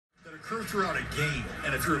occur throughout a game,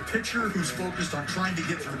 and if you're a pitcher who's focused on trying to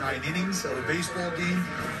get through 9 innings of a baseball game,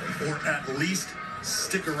 or at least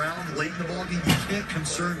stick around late in the ball game, you can't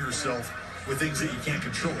concern yourself with things that you can't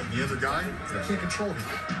control. And the other guy, you can't control him.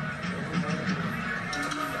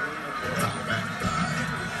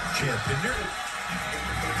 Pinder.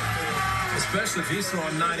 Especially if he's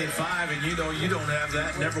throwing 95 and you know you don't have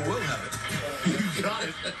that, never will have it. You got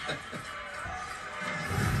it.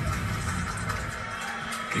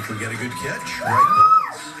 Think we get a good catch right below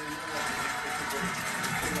us.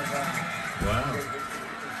 Wow.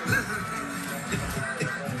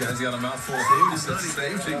 You guys got a mouthful of food. It's not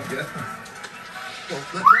even Well,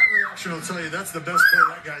 that reaction will tell you that's the best play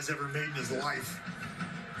that guy's ever made in his life.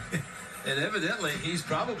 And evidently, he's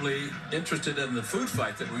probably interested in the food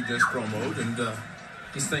fight that we just promoted, and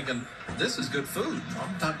he's thinking, this is good food.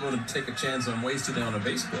 I'm not going to take a chance on wasting it on a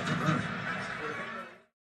baseball.